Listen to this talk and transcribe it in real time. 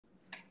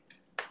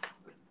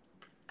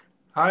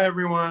Hi,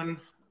 everyone.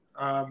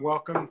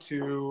 Welcome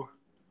to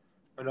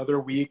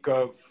another week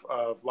of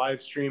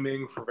live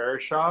streaming for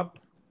Verishop.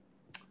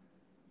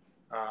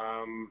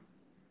 Um,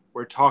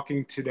 we're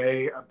talking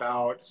today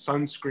about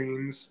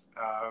sunscreens,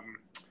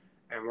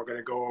 and we're going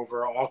to go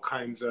over all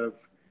kinds of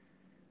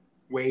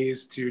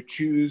ways to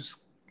choose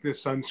the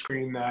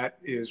sunscreen that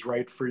is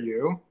right for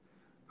you.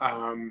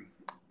 Um,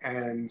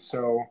 and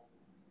so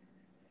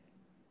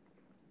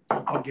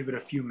I'll give it a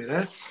few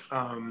minutes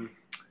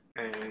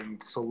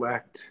and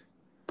select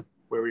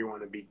where we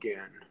want to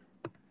begin.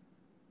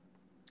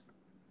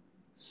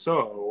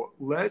 So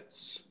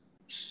let's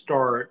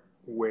start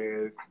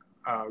with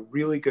a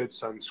really good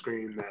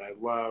sunscreen that I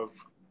love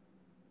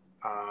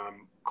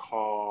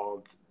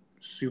called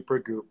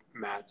Supergoop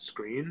Matte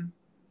Screen.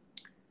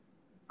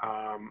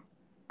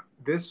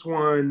 This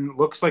one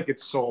looks like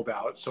it's sold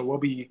out, so we'll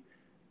be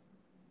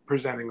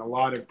presenting a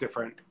lot of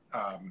different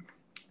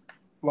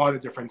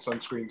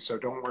sunscreens. So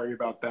don't worry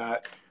about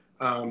that.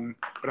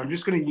 But I'm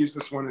just going to use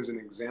this one as an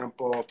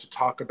example to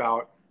talk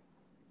about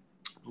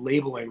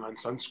labeling on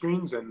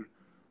sunscreens and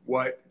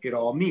what it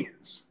all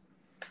means.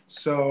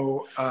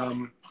 So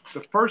the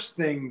first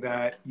thing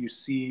that you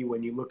see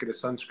when you look at a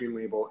sunscreen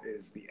label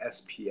is the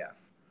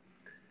SPF.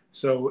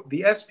 So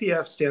the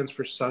SPF stands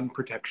for sun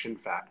protection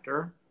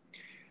factor.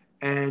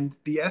 And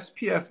the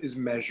SPF is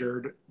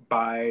measured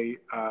by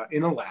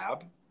in a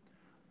lab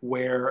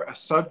where a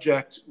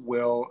subject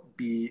will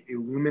be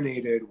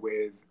illuminated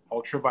with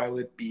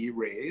ultraviolet B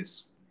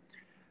rays,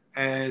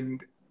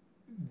 and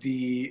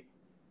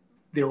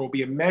there will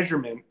be a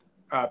measurement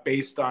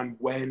based on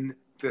when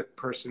the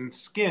person's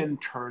skin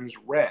turns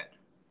red.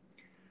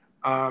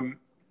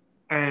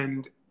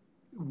 And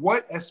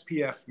what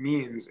SPF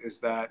means is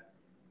that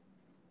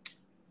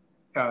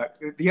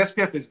the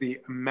SPF is the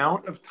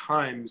amount of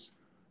times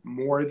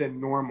more than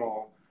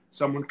normal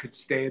someone could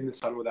stay in the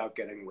sun without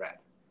getting red.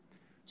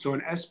 So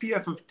an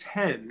SPF of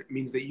 10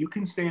 means that you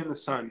can stay in the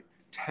sun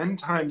 10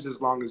 times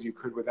as long as you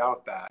could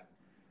without that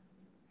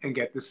and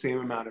get the same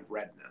amount of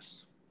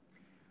redness.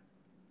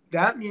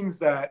 That means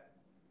that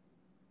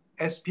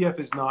SPF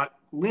is not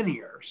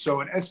linear.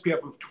 So an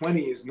SPF of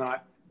 20 is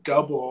not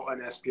double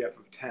an SPF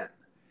of 10.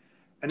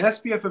 An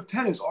SPF of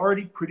 10 is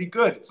already pretty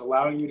good. It's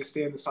allowing you to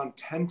stay in the sun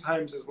 10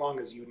 times as long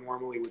as you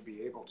normally would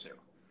be able to.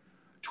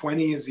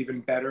 20 is even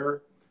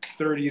better.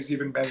 30 is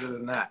even better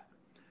than that.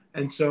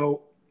 And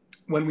so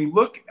when we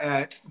look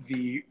at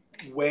the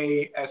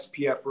way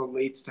SPF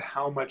relates to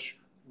how much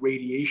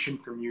radiation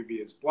from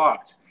UV is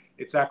blocked,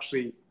 it's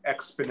actually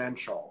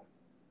exponential.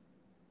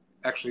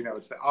 Actually, no,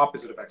 it's the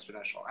opposite of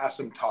exponential,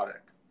 asymptotic.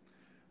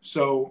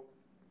 So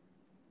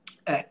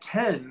at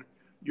 10,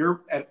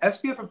 you're at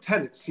SPF of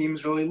 10, it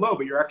seems really low,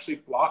 but you're actually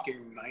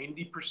blocking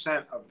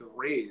 90% of the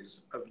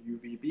rays of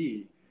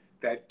UVB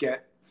that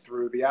get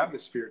through the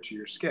atmosphere to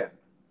your skin.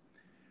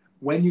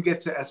 When you get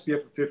to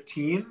SPF of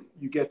 15,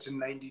 you get to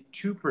 92%.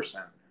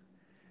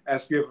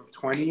 SPF of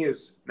 20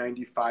 is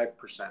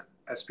 95%.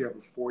 SPF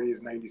of 40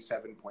 is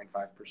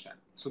 97.5%.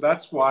 So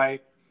that's why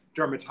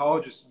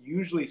dermatologists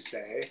usually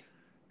say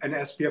an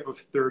SPF of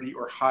 30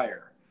 or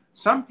higher.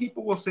 Some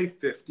people will say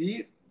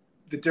 50.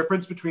 The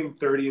difference between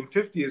 30 and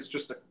 50 is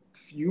just a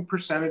few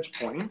percentage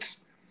points,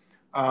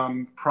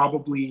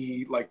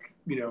 probably like,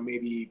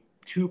 maybe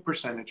 2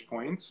 percentage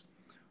points.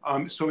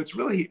 So it's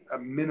really a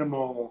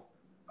minimal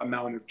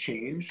amount of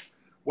change.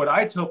 What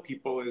I tell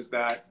people is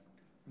that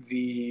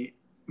the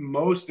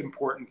most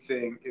important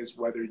thing is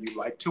whether you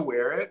like to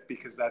wear it,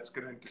 because that's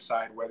going to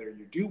decide whether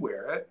you do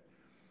wear it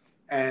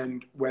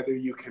and whether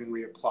you can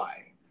reapply.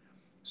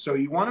 So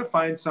you want to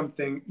find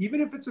something,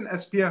 even if it's an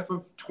SPF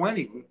of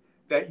 20,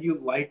 that you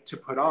like to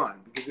put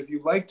on. Because if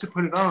you like to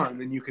put it on,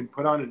 then you can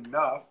put on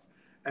enough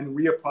and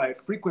reapply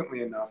it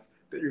frequently enough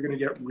that you're going to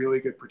get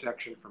really good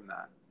protection from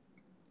that.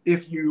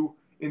 If you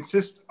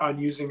insist on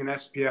using an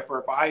SPF,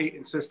 or if I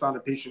insist on a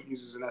patient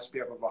uses an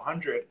SPF of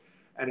 100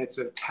 and it's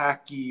a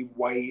tacky,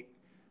 white,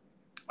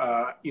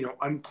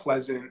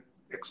 unpleasant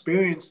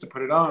experience to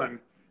put it on,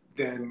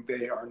 then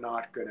they are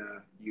not going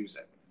to use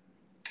it.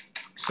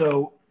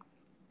 So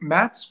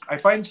I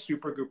find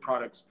Supergoop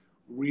products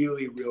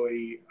really,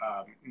 really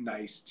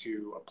nice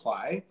to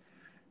apply.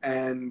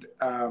 And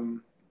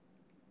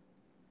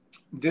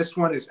this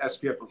one is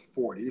SPF of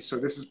 40. So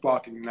this is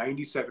blocking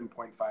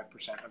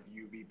 97.5% of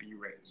UVB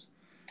rays.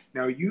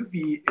 Now,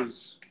 UV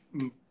is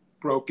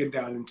broken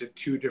down into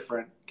two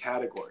different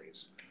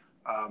categories.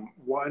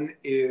 One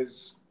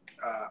is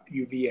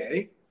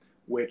UVA,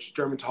 which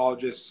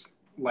dermatologists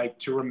like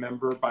to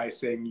remember by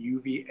saying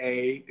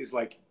UVA is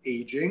like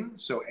aging,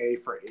 so A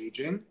for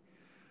aging.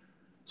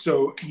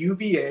 So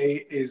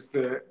UVA is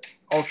the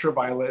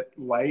ultraviolet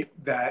light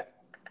that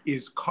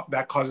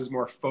causes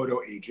more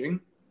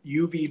photoaging.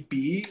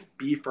 UVB,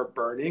 B for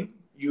burning.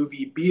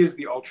 UVB is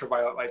the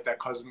ultraviolet light that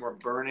causes more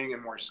burning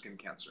and more skin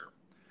cancer.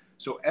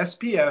 So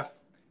SPF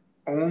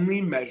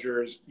only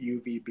measures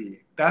UVB.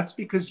 That's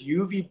because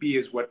UVB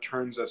is what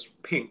turns us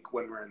pink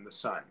when we're in the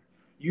sun.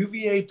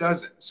 UVA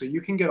doesn't. So you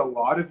can get a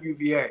lot of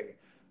UVA,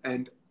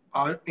 and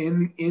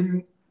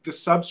in the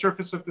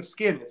subsurface of the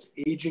skin. It's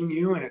aging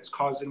you and it's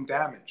causing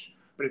damage,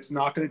 but it's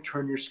not going to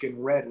turn your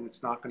skin red and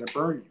it's not going to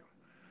burn you.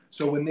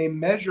 So when they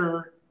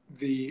measure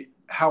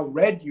how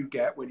red you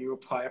get when you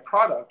apply a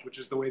product, which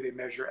is the way they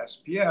measure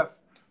SPF,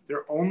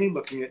 they're only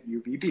looking at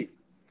UVB.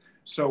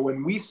 So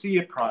when we see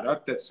a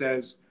product that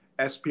says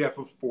SPF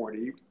of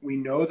 40, we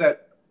know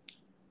that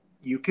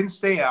you can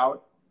stay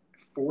out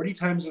 40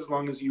 times as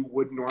long as you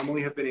would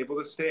normally have been able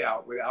to stay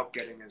out without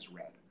getting as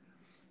red.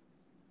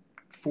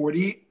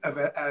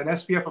 An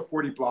SPF of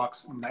 40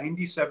 blocks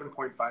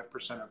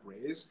 97.5% of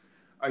rays.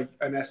 An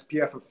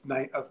SPF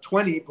of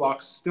 20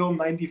 blocks still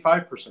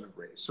 95% of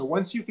rays. So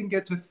once you can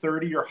get to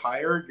 30 or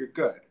higher, you're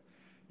good.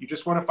 You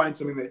just want to find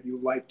something that you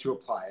like to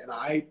apply. And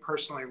I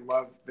personally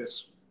love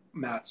this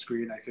matte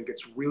screen. I think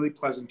it's really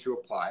pleasant to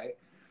apply.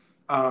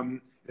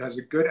 It has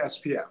a good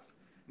SPF.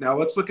 Now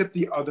let's look at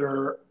the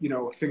other,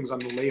 things on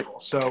the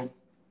label. So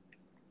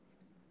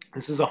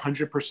this is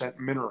 100%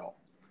 mineral.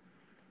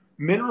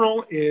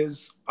 Mineral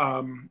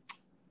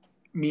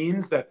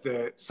means that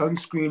the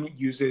sunscreen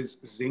uses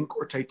zinc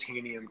or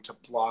titanium to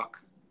block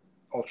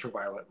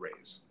ultraviolet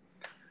rays.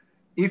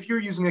 If you're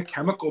using a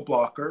chemical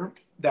blocker,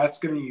 that's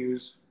going to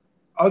use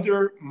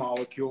other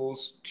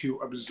molecules to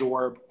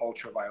absorb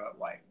ultraviolet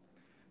light.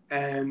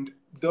 And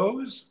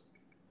those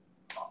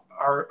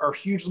are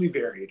hugely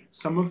varied.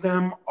 Some of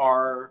them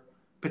are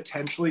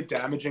potentially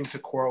damaging to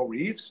coral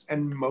reefs,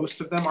 and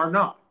most of them are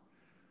not.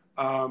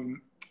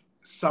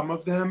 Some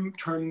of them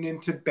turn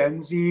into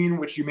benzene,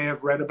 which you may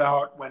have read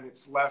about when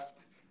it's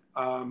left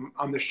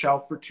on the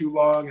shelf for too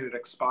long and it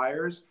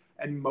expires,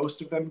 and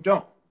most of them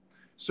don't.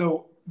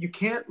 So you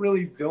can't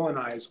really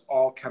villainize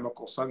all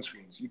chemical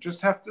sunscreens. You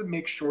just have to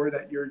make sure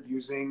that you're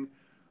using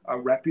a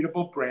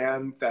reputable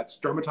brand that's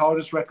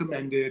dermatologist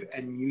recommended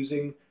and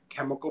using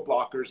chemical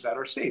blockers that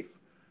are safe.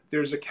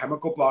 There's a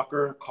chemical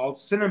blocker called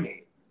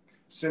cinnamate.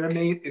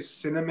 Cinnamate is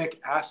cinnamic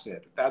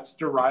acid. That's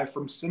derived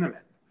from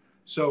cinnamon.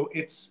 So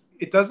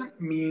it doesn't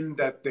mean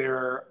that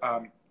they're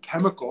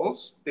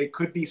chemicals. They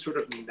could be sort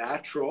of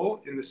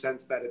natural in the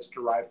sense that it's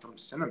derived from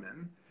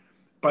cinnamon,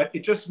 but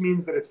it just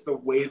means that it's the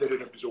way that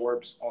it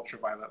absorbs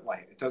ultraviolet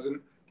light. It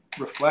doesn't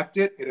reflect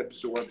it, it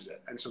absorbs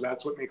it. And so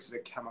that's what makes it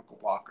a chemical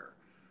blocker.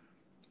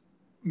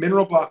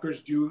 Mineral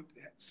blockers do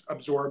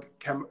absorb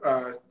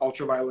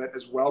ultraviolet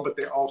as well, but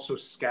they also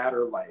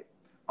scatter light,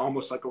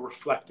 almost like a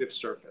reflective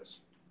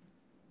surface.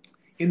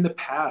 In the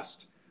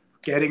past,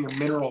 getting a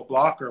mineral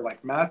blocker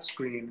like matte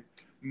screen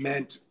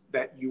meant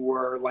that you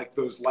were like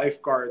those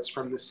lifeguards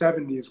from the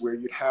 70s where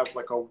you'd have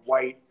like a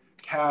white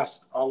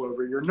cast all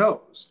over your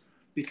nose,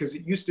 because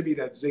it used to be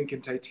that zinc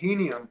and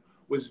titanium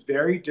was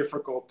very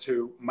difficult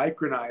to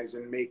micronize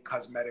and make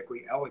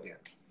cosmetically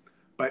elegant.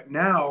 But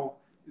now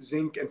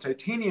zinc and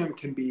titanium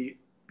can be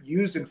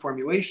used in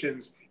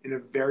formulations in a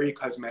very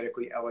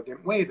cosmetically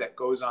elegant way that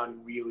goes on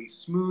really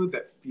smooth,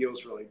 that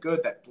feels really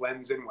good, that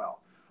blends in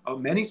well.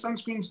 Many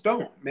sunscreens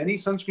don't. Many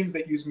sunscreens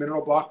that use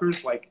mineral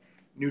blockers like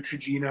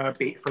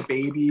Neutrogena for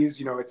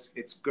babies,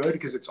 it's good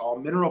because it's all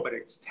mineral, but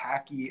it's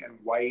tacky and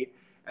white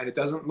and it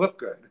doesn't look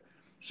good.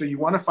 So you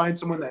want to find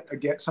someone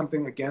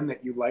that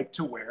you like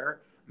to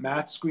wear.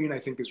 Matte screen I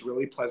think is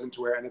really pleasant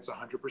to wear, and it's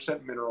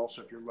 100% mineral.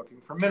 So if you're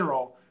looking for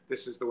mineral,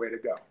 this is the way to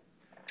go.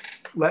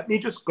 Let me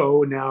just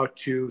go now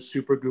to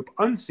Supergoop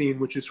Unseen,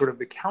 which is sort of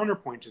the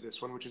counterpoint to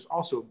this one, which is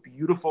also a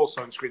beautiful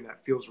sunscreen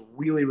that feels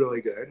really,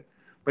 really good,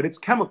 but it's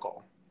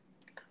chemical.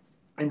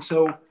 And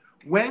so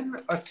when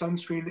a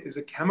sunscreen is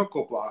a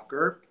chemical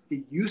blocker,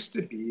 it used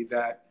to be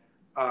that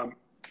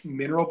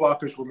mineral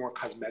blockers were more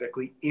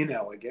cosmetically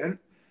inelegant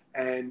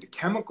and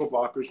chemical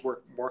blockers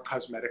were more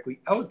cosmetically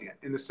elegant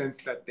in the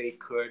sense that they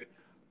could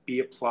be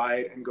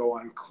applied and go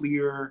on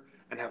clear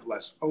and have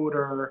less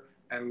odor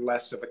and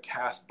less of a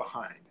cast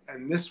behind.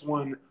 And this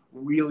one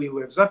really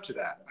lives up to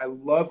that. I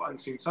love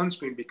Unseen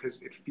sunscreen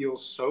because it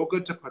feels so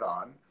good to put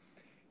on.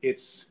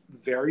 It's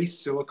very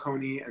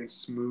silicone-y and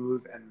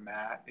smooth and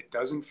matte. It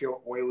doesn't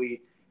feel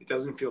oily. It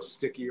doesn't feel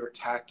sticky or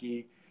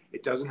tacky.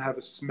 It doesn't have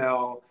a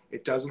smell.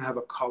 It doesn't have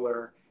a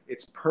color.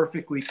 It's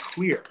perfectly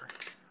clear.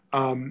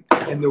 And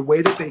the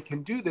way that they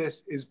can do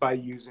this is by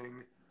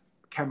using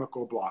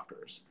chemical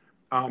blockers.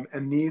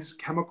 And these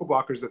chemical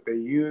blockers that they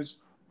use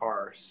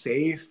are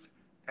safe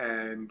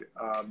and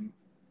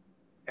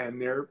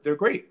they're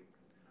great.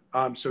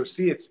 So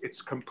see,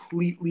 it's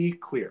completely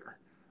clear.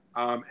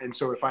 And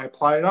so if I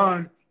apply it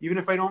on, even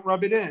if I don't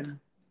rub it in,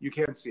 you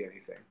can't see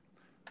anything,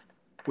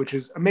 which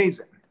is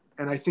amazing.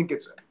 And I think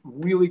it's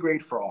really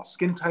great for all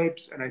skin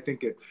types. And I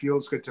think it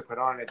feels good to put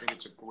on. I think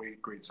it's a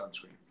great, great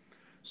sunscreen.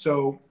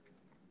 So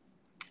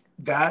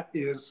that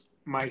is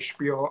my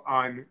spiel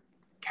on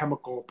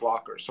chemical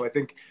blockers. So I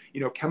think,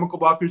 chemical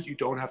blockers, you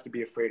don't have to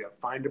be afraid of.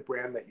 Find a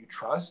brand that you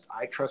trust.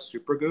 I trust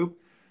Supergoop.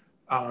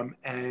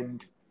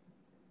 And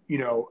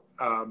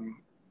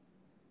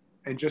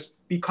just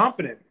be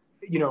confident.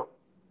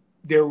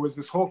 There was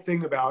this whole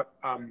thing about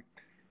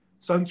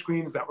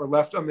sunscreens that were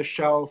left on the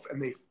shelf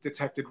and they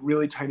detected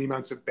really tiny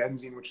amounts of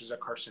benzene, which is a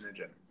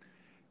carcinogen.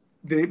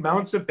 The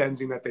amounts of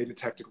benzene that they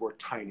detected were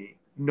tiny.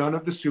 None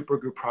of the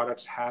Supergoop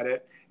products had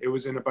it. It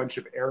was in a bunch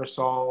of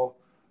aerosol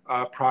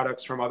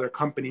products from other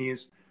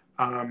companies.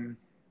 And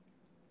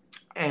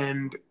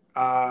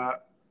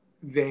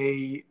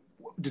they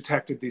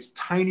detected these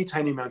tiny,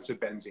 tiny amounts of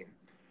benzene.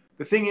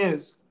 The thing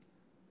is,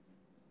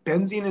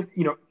 benzene,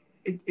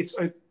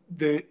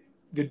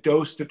 the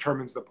dose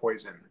determines the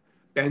poison.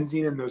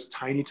 Benzene in those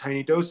tiny,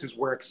 tiny doses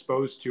we're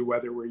exposed to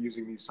whether we're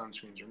using these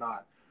sunscreens or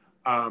not.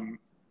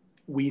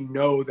 We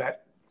know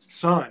that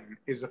sun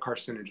is a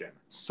carcinogen.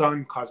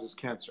 Sun causes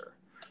cancer.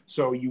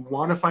 So you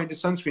want to find a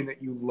sunscreen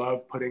that you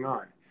love putting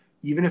on.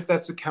 Even if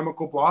that's a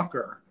chemical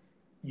blocker,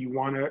 you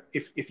want to,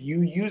 if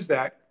you use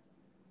that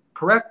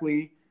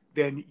correctly,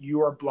 then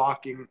you are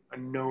blocking a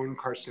known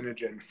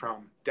carcinogen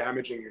from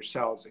damaging your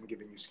cells and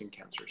giving you skin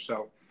cancer.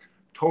 So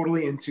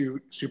totally into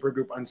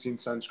Supergoop Unseen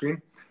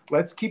Sunscreen.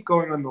 Let's keep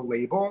going on the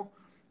label.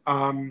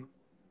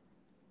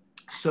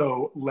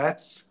 So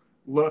let's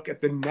look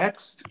at the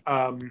next,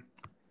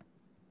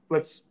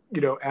 let's,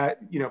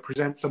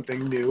 present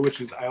something new,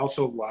 which is I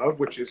also love,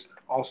 which is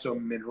also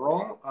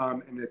mineral.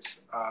 And it's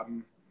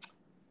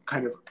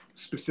kind of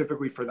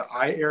specifically for the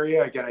eye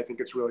area. Again, I think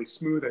it's really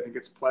smooth. I think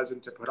it's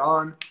pleasant to put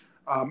on.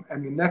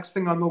 And the next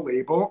thing on the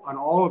label on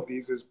all of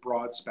these is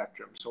broad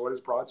spectrum. So what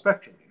does broad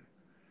spectrum mean?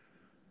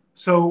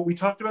 So we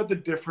talked about the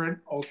different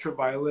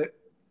ultraviolet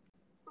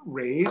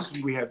rays.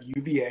 We have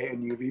UVA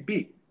and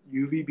UVB.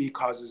 UVB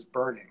causes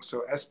burning.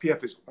 So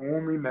SPF is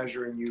only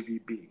measuring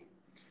UVB.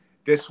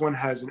 This one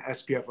has an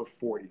SPF of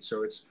 40.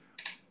 So it's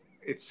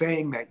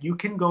saying that you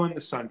can go in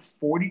the sun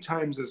 40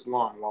 times as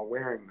long while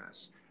wearing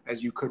this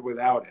as you could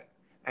without it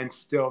and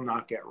still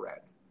not get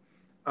red.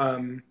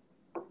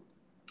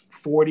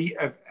 40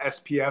 of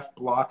SPF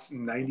blocks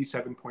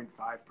 97.5%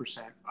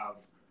 of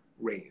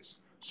rays.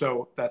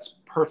 So that's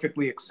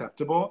perfectly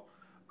acceptable.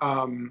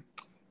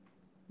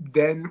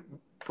 Then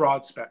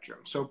broad spectrum.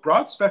 So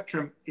broad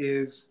spectrum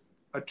is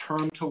a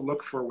term to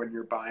look for when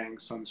you're buying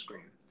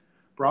sunscreen.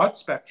 Broad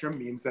spectrum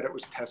means that it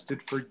was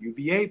tested for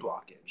UVA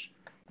blockage.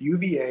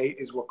 UVA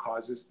is what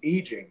causes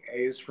aging.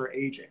 A is for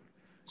aging.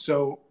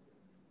 So,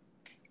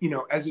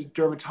 as a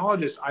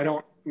dermatologist, I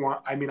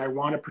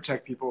want to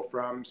protect people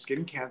from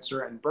skin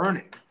cancer and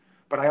burning,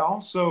 but I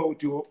also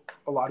do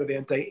a lot of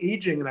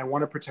anti-aging and I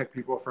want to protect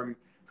people from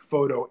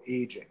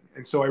photo-aging.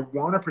 And so I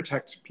want to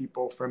protect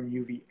people from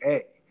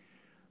UVA.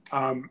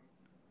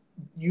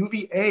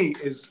 UVA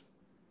is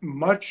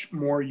much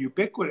more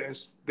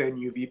ubiquitous than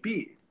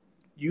UVB.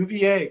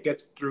 UVA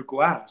gets through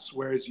glass,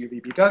 whereas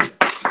UVB doesn't.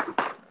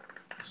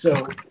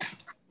 So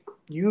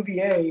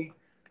UVA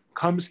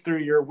comes through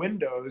your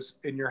windows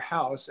in your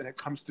house and it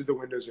comes through the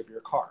windows of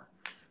your car.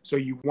 So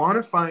you want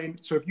to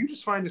so if you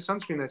just find a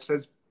sunscreen that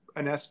says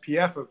an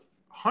SPF of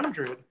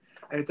 100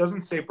 and it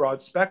doesn't say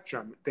broad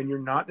spectrum, then you're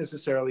not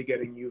necessarily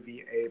getting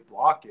UVA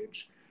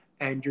blockage.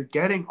 And you're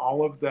getting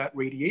all of that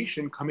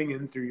radiation coming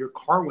in through your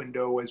car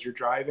window as you're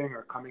driving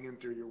or coming in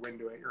through your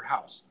window at your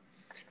house.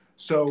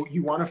 So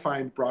you want to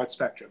find broad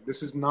spectrum.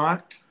 This is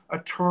not a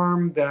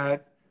term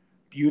that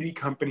beauty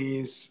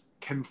companies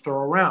can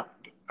throw around.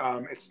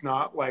 It's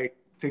not like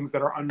things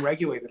that are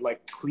unregulated,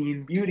 like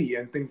clean beauty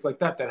and things like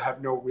that, that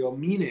have no real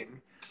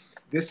meaning.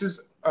 This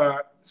is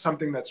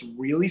something that's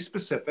really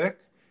specific.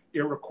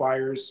 It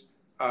requires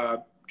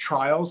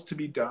trials to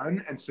be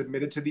done and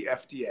submitted to the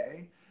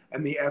FDA.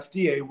 And the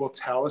FDA will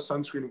tell a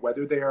sunscreen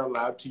whether they are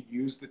allowed to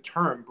use the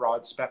term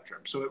broad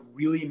spectrum. So it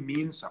really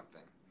means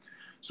something.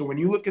 So when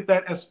you look at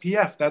that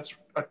SPF, that's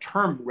a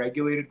term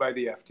regulated by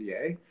the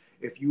FDA.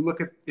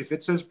 If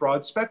it says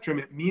broad spectrum,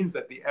 it means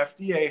that the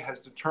FDA has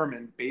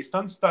determined, based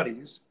on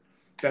studies,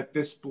 that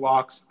this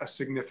blocks a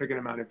significant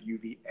amount of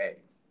UVA.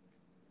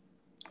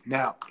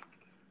 Now,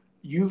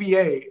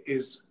 UVA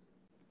is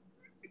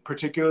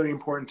particularly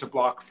important to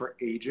block for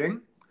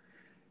aging.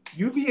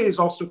 UVA is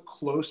also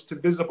close to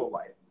visible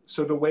light.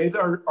 So the way that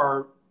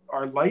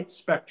our light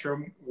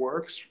spectrum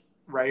works,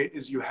 right,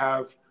 is you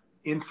have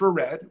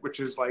infrared, which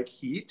is like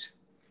heat.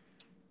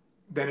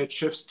 Then it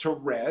shifts to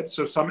red.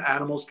 So some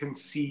animals can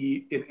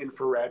see in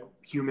infrared,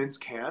 humans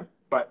can't.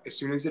 But as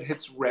soon as it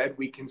hits red,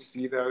 we can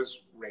see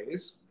those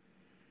rays.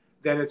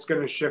 Then it's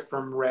going to shift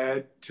from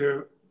red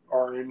to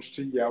orange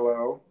to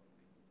yellow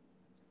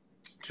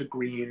to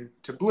green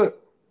to blue.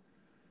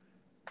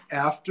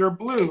 After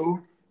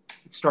blue,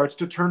 it starts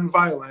to turn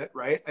violet,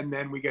 right? And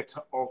then we get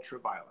to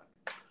ultraviolet.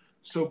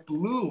 So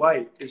blue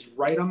light is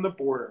right on the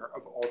border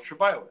of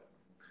ultraviolet.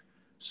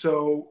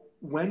 So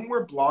when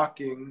we're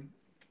blocking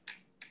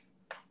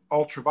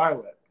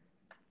ultraviolet,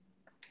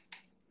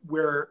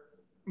 we're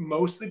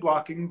mostly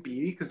blocking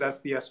B because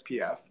that's the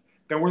SPF.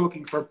 Then we're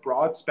looking for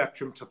broad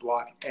spectrum to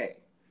block A.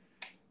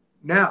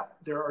 Now,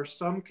 there are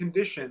some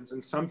conditions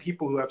and some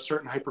people who have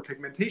certain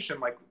hyperpigmentation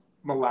like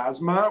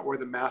melasma or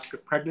the mask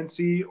of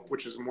pregnancy,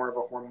 which is more of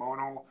a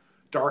hormonal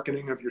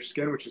darkening of your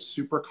skin, which is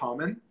super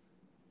common.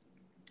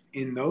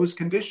 In those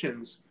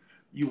conditions,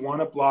 you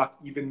want to block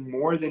even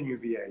more than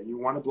UVA. You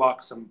want to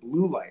block some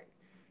blue light.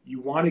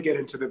 You want to get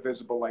into the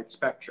visible light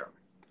spectrum.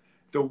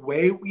 The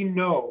way we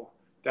know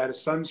that a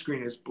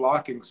sunscreen is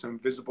blocking some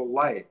visible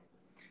light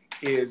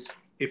is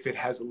if it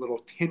has a little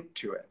tint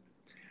to it.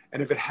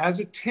 And if it has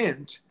a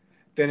tint,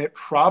 then it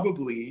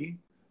probably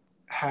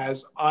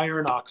has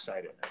iron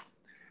oxide in it.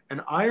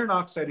 And iron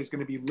oxide is going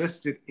to be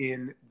listed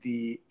in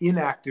the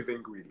inactive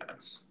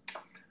ingredients.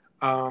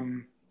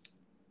 And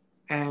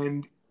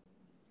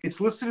it's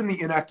listed in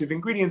the inactive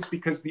ingredients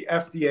because the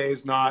FDA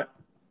is not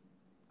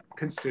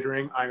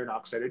considering iron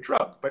oxide a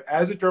drug. But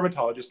as a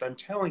dermatologist, I'm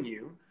telling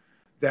you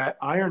that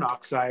iron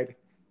oxide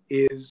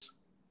is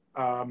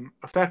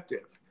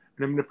effective.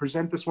 And I'm going to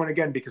present this one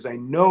again because I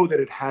know that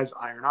it has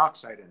iron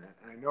oxide in it.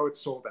 And I know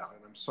it's sold out,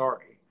 and I'm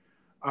sorry.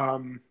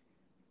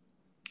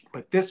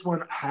 But this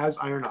one has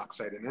iron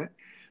oxide in it.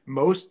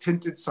 Most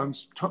tinted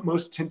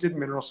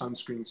mineral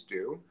sunscreens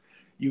do.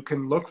 You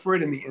can look for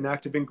it in the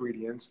inactive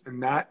ingredients,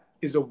 and that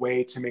is a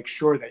way to make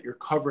sure that you're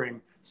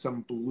covering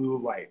some blue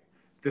light.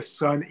 The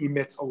sun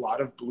emits a lot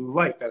of blue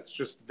light. That's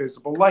just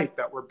visible light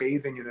that we're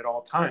bathing in at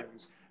all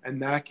times,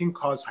 and that can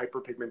cause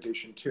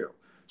hyperpigmentation too.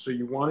 So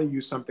you want to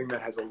use something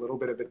that has a little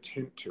bit of a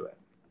tint to it.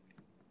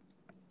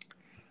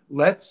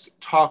 Let's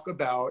talk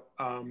about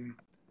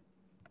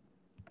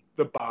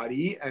the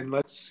body, and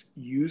let's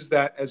use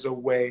that as a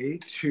way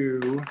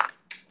to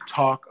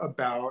talk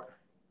about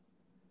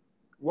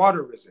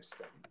water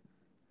resistant.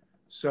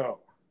 So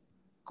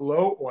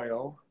glow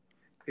oil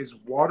is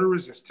water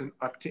resistant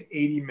up to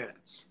 80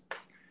 minutes.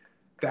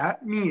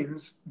 That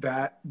means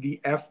that the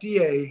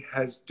FDA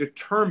has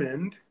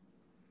determined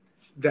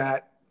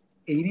that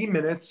 80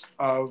 minutes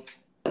of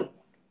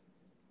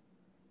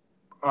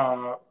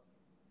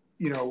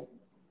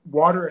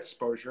water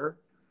exposure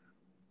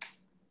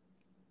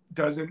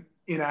doesn't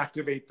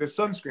inactivate the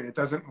sunscreen. It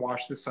doesn't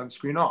wash the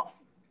sunscreen off.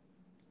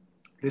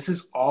 This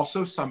is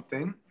also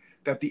something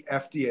that the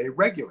FDA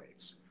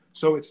regulates.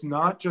 So it's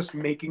not just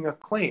making a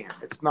claim.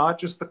 It's not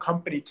just the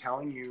company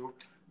telling you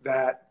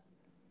that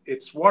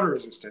it's water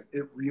resistant.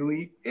 It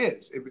really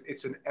is.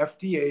 It's an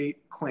FDA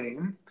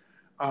claim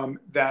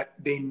that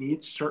they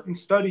need certain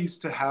studies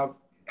to have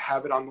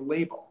it on the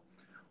label.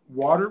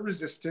 Water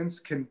resistance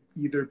can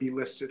either be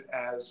listed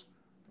as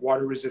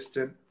water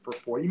resistant for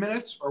 40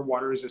 minutes or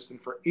water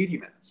resistant for 80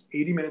 minutes.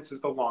 80 minutes is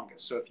the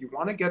longest. So if you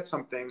want to get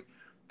something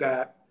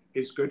that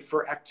is good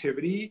for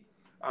activity,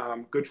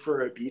 good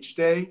for a beach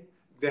day,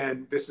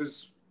 then this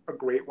is a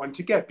great one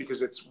to get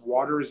because it's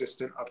water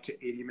resistant up to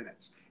 80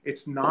 minutes.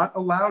 It's not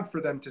allowed for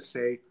them to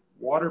say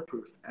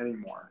waterproof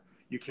anymore.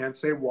 You can't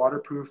say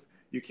waterproof.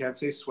 You can't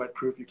say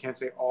sweatproof. You can't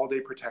say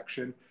all-day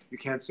protection. You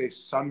can't say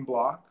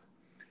sunblock.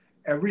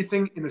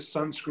 Everything in a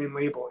sunscreen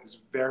label is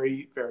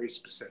very, very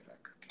specific.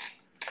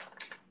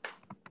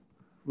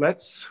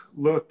 Let's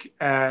look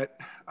at,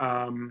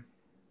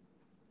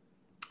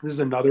 this is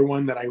another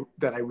one that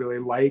I really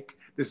like.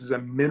 This is a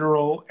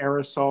mineral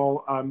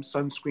aerosol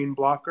sunscreen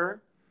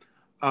blocker,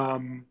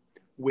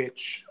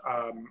 which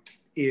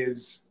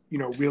is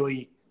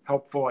really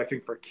helpful. I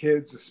think for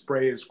kids, the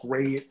spray is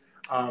great.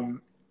 I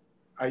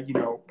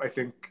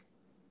think,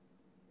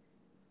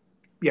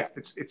 yeah,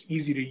 it's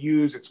easy to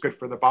use. It's good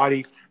for the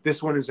body.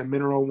 This one is a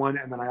mineral one,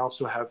 and then I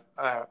also have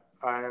a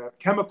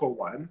chemical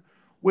one,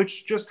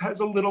 which just has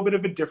a little bit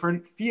of a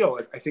different feel.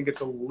 I think it's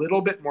a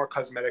little bit more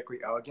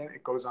cosmetically elegant.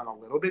 It goes on a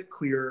little bit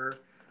clearer.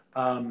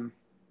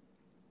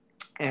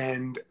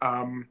 It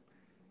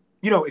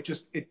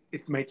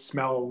might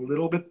smell a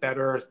little bit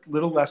better, a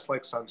little less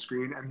like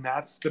sunscreen. And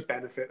that's the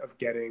benefit of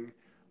getting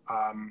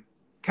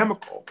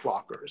chemical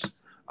blockers.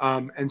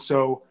 And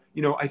so,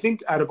 I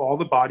think out of all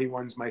the body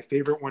ones, my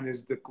favorite one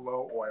is the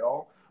Glow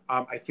Oil.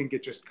 I think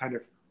it just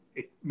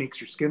it makes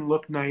your skin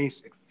look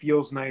nice. It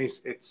feels nice.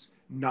 It's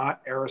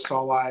not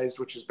aerosolized,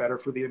 which is better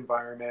for the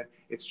environment.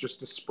 It's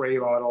just a spray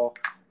bottle.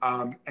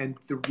 And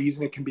the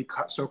reason it can be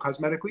so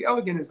cosmetically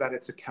elegant is that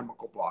it's a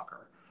chemical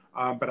blocker.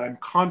 But I'm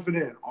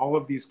confident in all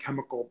of these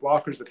chemical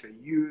blockers that they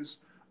use,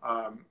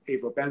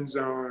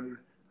 avobenzone,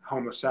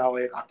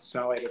 homosalate,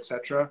 octisalate,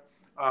 etc.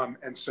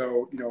 And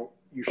so,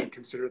 you should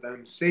consider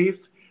them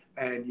safe,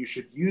 and you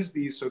should use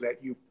these so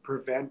that you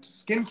prevent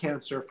skin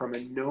cancer from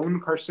a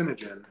known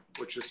carcinogen,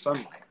 which is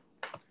sunlight.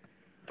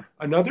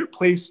 Another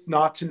place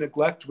not to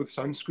neglect with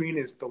sunscreen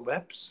is the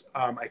lips.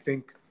 I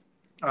think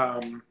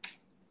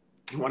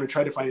you want to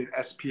try to find an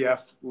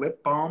SPF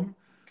lip balm.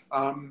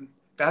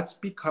 That's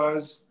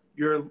because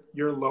your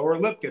lower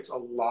lip gets a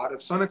lot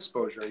of sun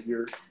exposure.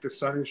 The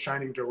sun is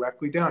shining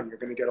directly down. You're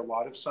going to get a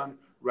lot of sun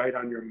right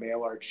on your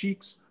malar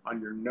cheeks, on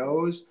your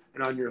nose,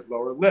 and on your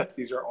lower lip.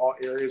 These are all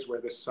areas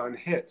where the sun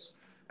hits.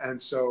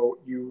 And so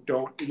you're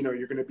going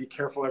to be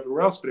careful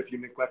everywhere else, but if you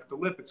neglect the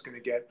lip, it's going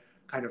to get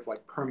kind of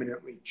like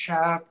permanently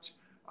chapped.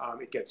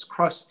 It gets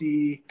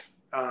crusty.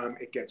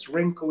 It gets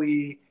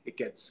wrinkly. It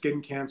gets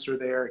skin cancer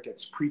there. It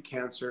gets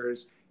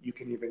precancers. You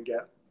can even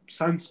get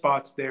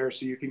sunspots there.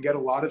 So you can get a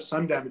lot of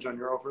sun damage on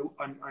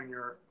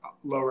your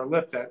lower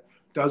lip that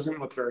doesn't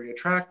look very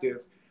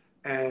attractive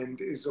and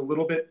is a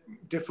little bit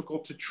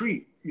difficult to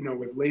treat,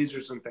 with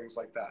lasers and things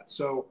like that.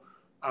 So,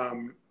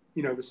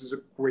 this is a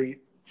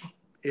great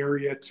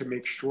area to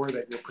make sure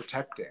that you're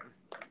protecting.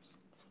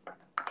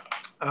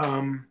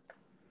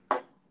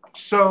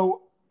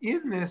 So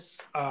in this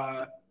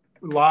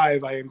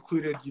live, I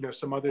included,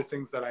 some other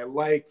things that I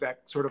like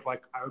that sort of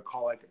like, I would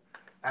call like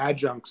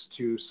adjuncts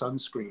to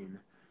sunscreen.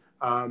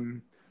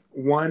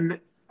 One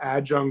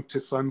adjunct to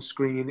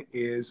sunscreen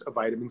is a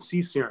vitamin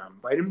C serum.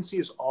 Vitamin C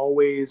is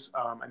always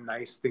a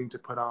nice thing to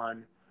put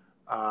on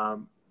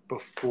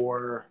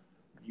before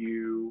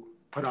you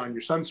put on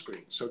your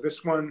sunscreen. So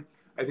this one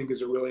I think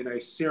is a really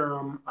nice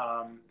serum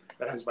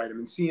that has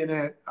vitamin C in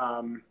it.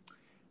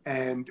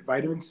 And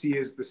vitamin C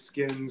is the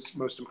skin's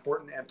most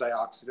important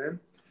antioxidant.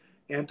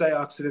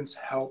 Antioxidants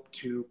help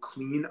to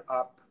clean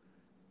up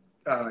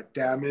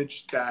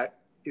damage that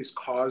is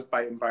caused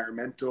by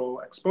environmental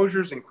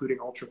exposures, including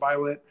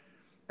ultraviolet.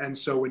 And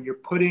so when you're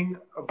putting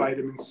a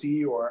vitamin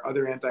C or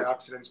other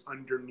antioxidants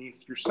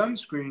underneath your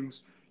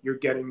sunscreens, you're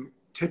getting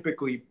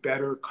typically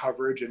better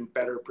coverage and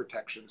better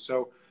protection.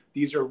 So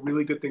these are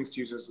really good things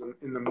to use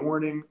in the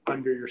morning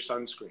under your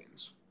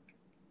sunscreens.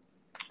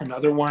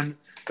 Another one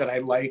that I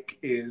like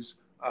is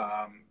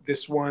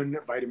this one,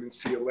 vitamin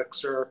C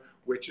elixir,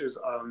 which is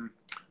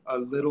a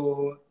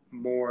little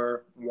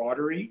more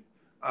watery,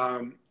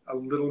 a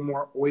little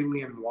more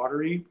oily and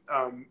watery,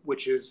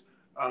 which is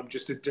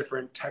just a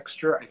different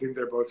texture. I think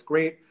they're both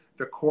great.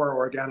 The Core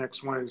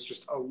Organics one is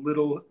just a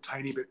little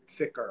tiny bit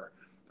thicker,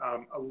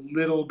 a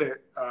little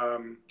bit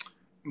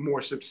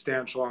more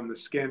substantial on the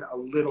skin, a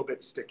little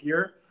bit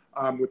stickier,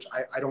 which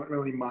I don't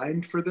really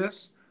mind for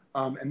this.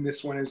 And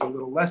this one is a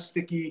little less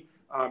sticky,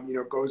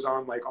 goes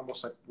on like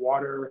almost like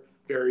water,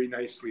 very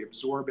nicely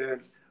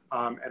absorbent,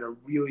 and a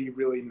really,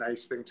 really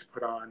nice thing to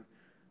put on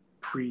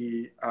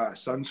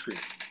pre-sunscreen.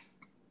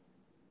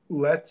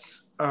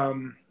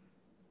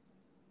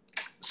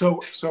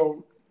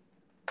 So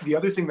the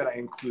other thing that I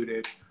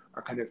included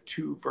are kind of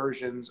two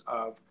versions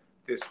of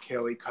this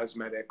Kaylee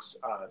Cosmetics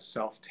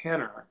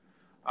self-tanner.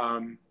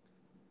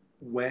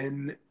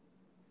 When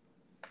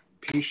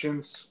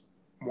patients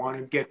want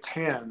to get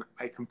tan,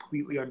 I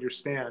completely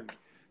understand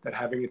that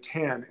having a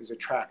tan is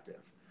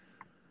attractive.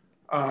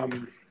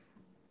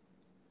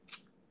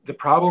 The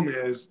problem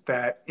is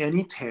that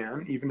any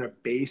tan, even a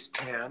base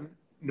tan,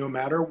 no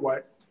matter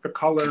what the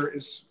color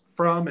is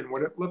from and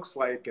what it looks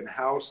like and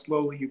how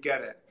slowly you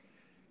get it,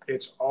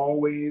 it's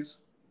always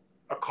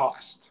a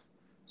cost.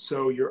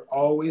 So you're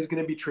always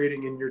going to be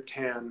trading in your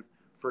tan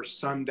for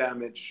sun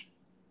damage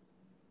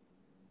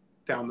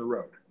down the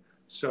road.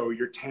 So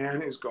your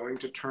tan is going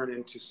to turn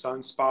into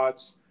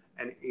sunspots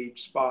and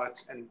age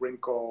spots and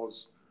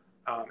wrinkles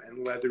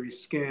and leathery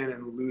skin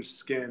and loose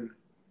skin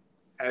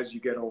as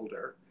you get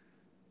older.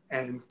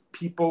 And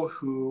people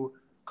who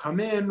come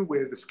in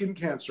with a skin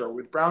cancer or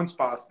with brown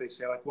spots, they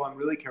say like, well, I'm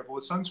really careful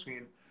with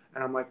sunscreen.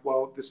 And I'm like,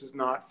 well, this is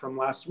not from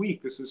last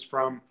week. This is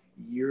from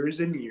years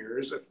and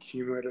years of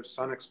cumulative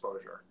sun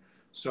exposure.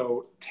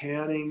 So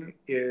tanning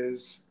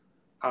is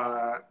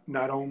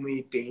not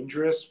only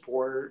dangerous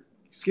for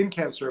skin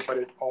cancer, but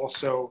it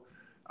also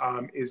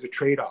is a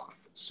trade-off.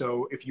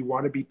 So if you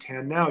want to be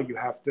tan now, you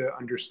have to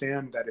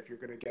understand that if you're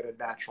going to get a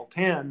natural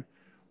tan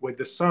with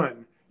the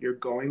sun, you're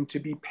going to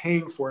be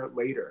paying for it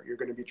later. You're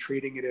going to be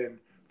trading it in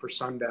for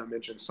sun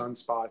damage and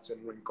sunspots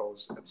and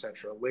wrinkles,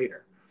 etc.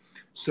 later.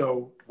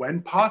 So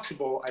when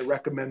possible, I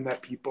recommend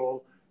that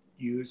people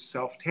use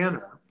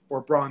self-tanner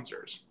or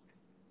bronzers.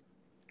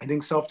 I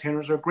think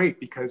self-tanners are great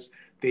because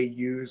they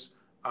use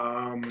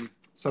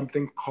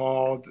something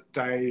called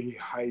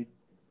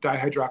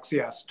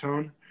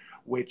dihydroxyacetone,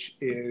 which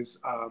is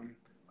a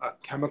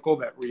chemical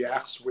that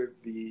reacts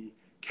with the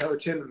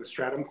keratin and the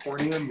stratum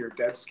corneum, your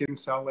dead skin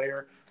cell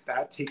layer.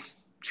 That takes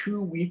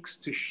 2 weeks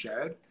to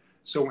shed.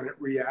 So when it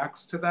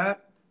reacts to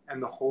that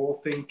and the whole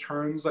thing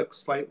turns like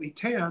slightly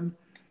tan,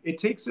 it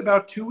takes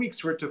about 2 weeks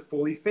for it to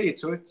fully fade.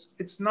 So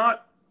it's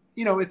not,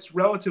 it's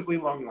relatively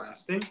long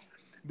lasting.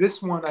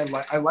 This one I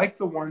like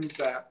the ones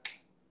that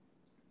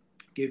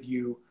give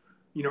you,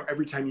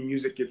 every time you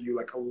use it, give you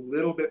like a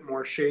little bit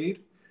more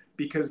shade,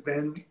 because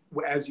then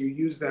as you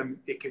use them,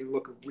 it can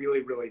look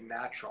really, really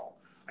natural.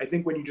 I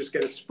think when you just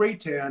get a spray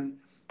tan,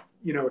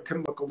 it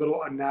can look a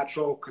little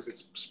unnatural because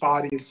it's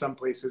spotty in some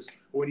places.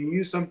 But when you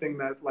use something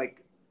that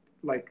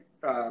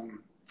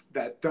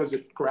that does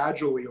it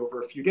gradually over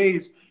a few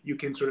days, you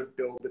can sort of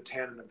build the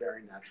tan in a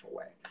very natural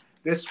way.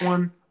 This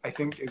one, I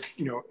think, is,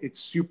 it's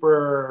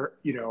super,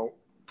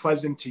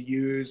 pleasant to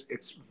use.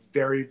 It's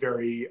very,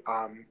 very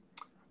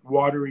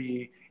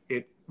watery.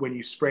 When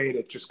you spray it,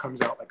 it just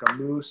comes out like a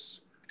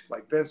mousse,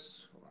 like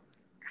this,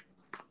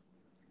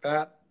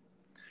 that.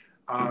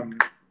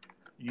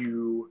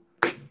 You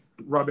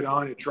rub it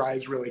on, it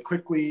dries really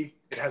quickly.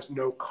 It has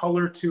no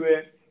color to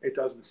it. It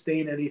doesn't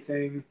stain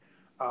anything.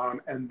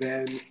 And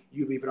then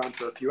you leave it on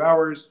for a few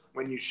hours.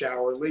 When you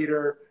shower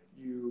later,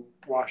 you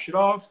wash it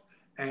off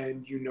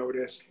and you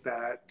notice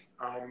that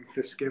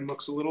the skin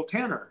looks a little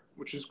tanner,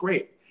 which is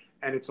great.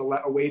 And it's a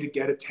way to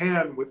get a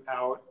tan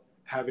without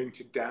having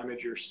to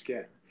damage your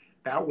skin.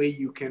 That way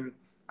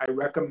I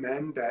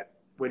recommend that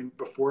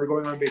before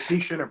going on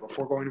vacation or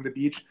before going to the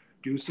beach,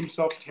 do some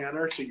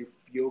self-tanner so you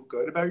feel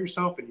good about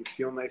yourself and you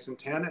feel nice and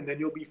tan, and then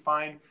you'll be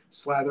fine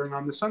slathering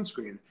on the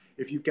sunscreen.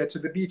 If you get to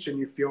the beach and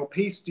you feel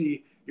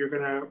pasty you're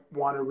going to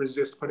want to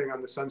resist putting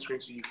on the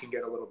sunscreen so you can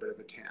get a little bit of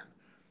a tan.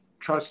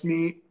 Trust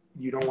me,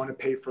 you don't want to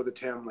pay for the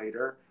tan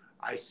later.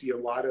 I see a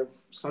lot of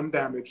sun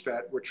damage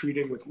that we're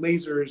treating with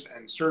lasers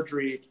and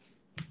surgery,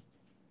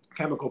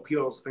 chemical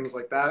peels, things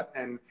like that,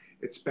 and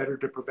it's better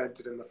to prevent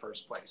it in the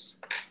first place.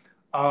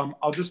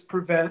 I'll just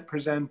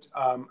present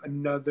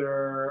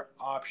another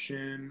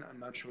option. I'm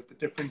not sure what the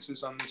difference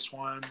is on this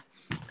one.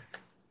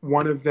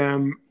 One of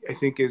them, I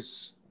think,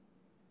 is,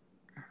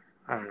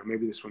 I don't know,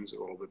 maybe this one's a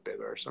little bit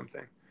bigger or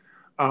something.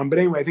 But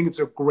anyway, I think it's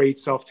a great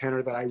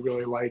self-tanner that I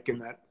really like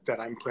and that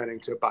I'm planning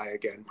to buy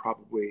again,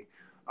 probably,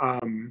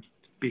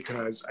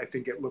 because I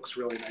think it looks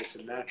really nice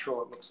and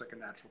natural. It looks like a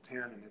natural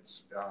tan, and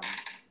it's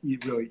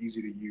really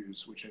easy to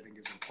use, which I think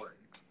is important.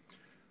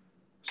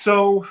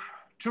 So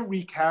to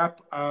recap,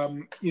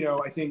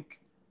 I think,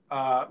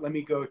 let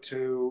me go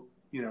to,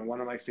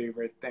 one of my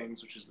favorite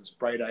things, which is this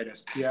Bright-Eyed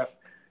SPF.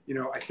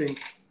 I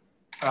think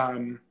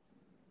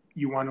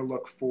you want to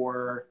look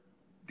for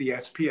the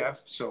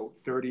SPF, so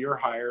 30 or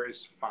higher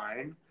is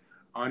fine.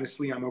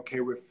 Honestly, I'm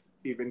okay with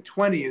even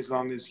 20 as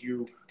long as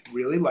you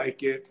really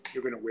like it.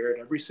 You're going to wear it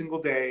every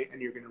single day,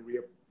 and you're going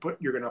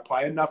to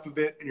apply enough of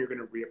it, and you're going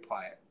to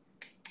reapply it.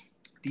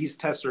 These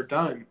tests are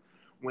done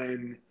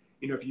when,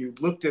 if you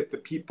looked at the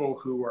people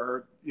who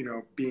are,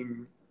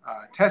 being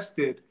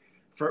tested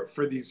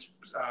for these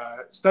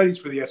studies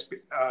for the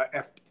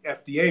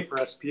FDA for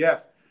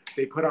SPF,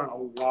 they put on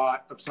a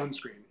lot of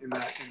sunscreen in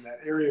that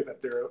area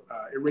that they're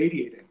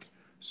irradiating.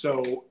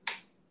 So,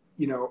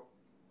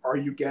 are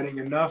you getting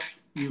enough?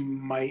 You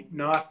might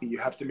not be. You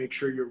have to make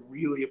sure you're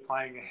really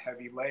applying a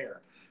heavy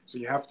layer. So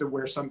you have to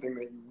wear something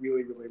that you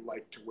really, really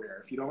like to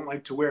wear. If you don't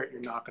like to wear it,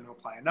 you're not going to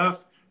apply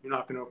enough. You're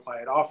not going to apply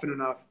it often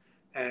enough,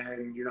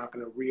 and you're not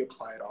going to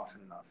reapply it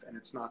often enough, and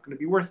it's not going to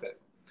be worth it.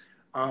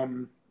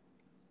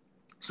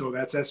 So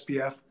that's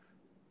SPF.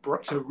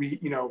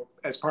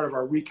 As part of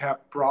our recap,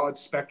 broad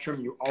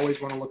spectrum, you always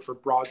want to look for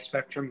broad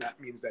spectrum.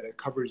 That means that it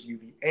covers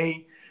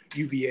UVA.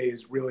 UVA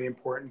is really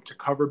important to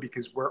cover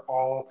because we're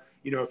all,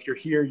 if you're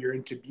here, you're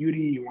into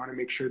beauty, you want to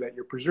make sure that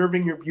you're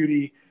preserving your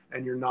beauty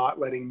and you're not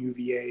letting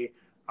UVA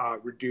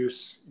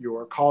reduce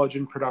your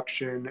collagen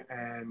production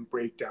and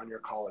break down your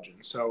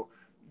collagen. So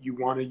you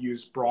want to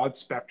use broad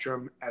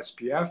spectrum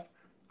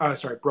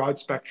broad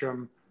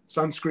spectrum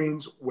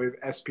sunscreens with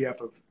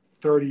SPF of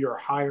 30 or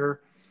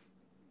higher.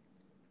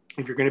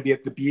 If you're going to be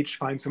at the beach,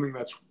 find something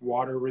that's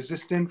water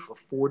resistant for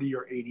 40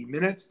 or 80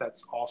 minutes.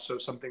 That's also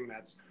something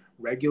that's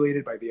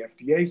regulated by the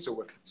FDA.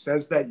 So if it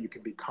says that, you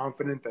can be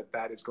confident that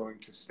that is going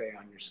to stay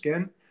on your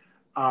skin.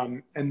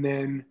 And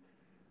then,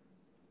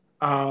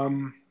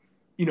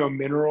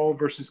 mineral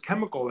versus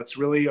chemical, it's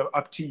really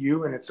up to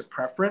you, and it's a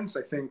preference.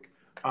 I think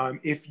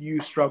if you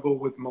struggle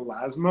with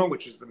melasma,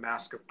 which is the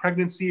mask of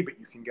pregnancy, but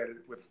you can get it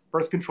with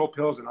birth control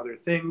pills and other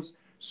things,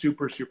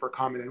 super, super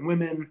common in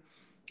women.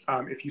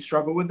 If you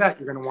struggle with that,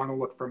 you're going to want to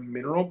look for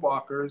mineral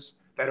blockers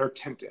that are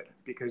tinted,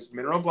 because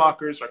mineral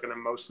blockers are going to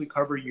mostly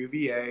cover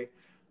UVA,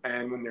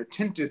 and when they're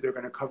tinted, they're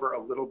going to cover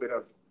a little bit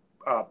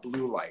of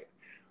blue light.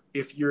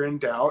 If you're in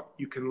doubt,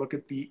 you can look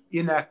at the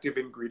inactive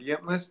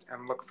ingredient list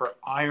and look for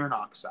iron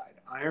oxide.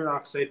 Iron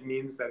oxide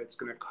means that it's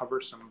going to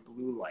cover some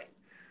blue light.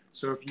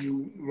 So if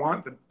you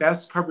want the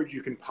best coverage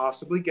you can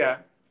possibly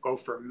get, go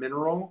for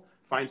mineral,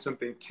 find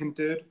something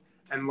tinted,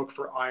 and look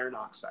for iron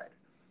oxide.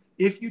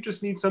 If you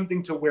just need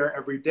something to wear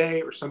every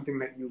day or something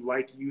that you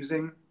like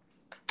using,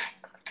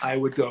 I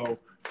would go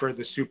for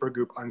the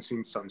Supergoop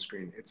Unseen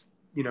Sunscreen. It's,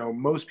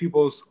 most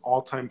people's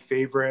all-time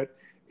favorite.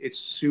 It's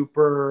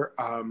super,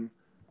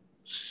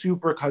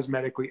 super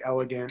cosmetically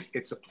elegant.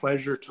 It's a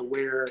pleasure to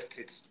wear.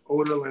 It's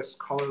odorless,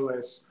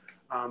 colorless.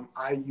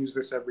 I use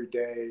this every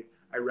day.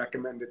 I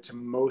recommend it to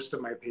most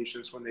of my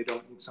patients when they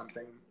don't need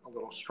something a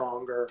little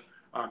stronger.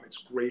 It's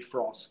great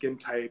for all skin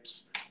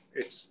types.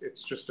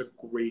 It's just a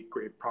great,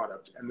 great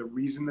product. And the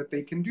reason that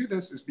they can do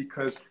this is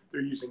because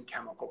they're using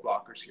chemical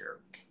blockers here.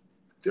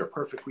 They're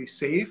perfectly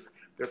safe,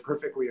 they're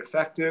perfectly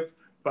effective,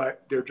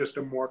 but they're just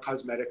a more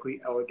cosmetically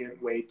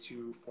elegant way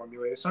to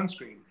formulate a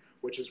sunscreen,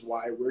 which is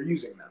why we're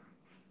using them.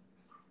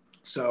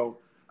 So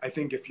I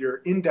think if you're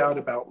in doubt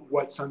about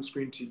what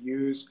sunscreen to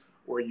use,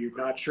 or you're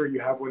not sure you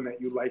have one that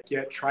you like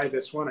yet, try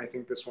this one. I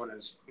think this one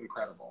is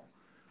incredible.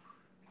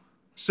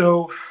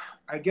 So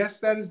I guess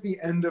that is the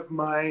end of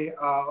my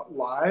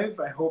live.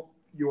 I hope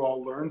you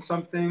all learned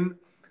something.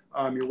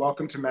 You're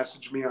welcome to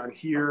message me on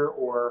here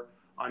or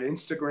on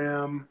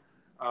Instagram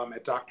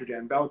at Dr.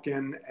 Dan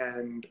Belkin,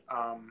 and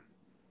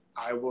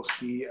I will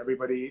see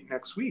everybody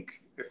next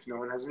week if no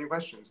one has any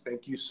questions.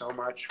 Thank you so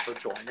much for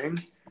joining,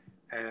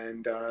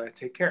 and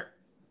take care.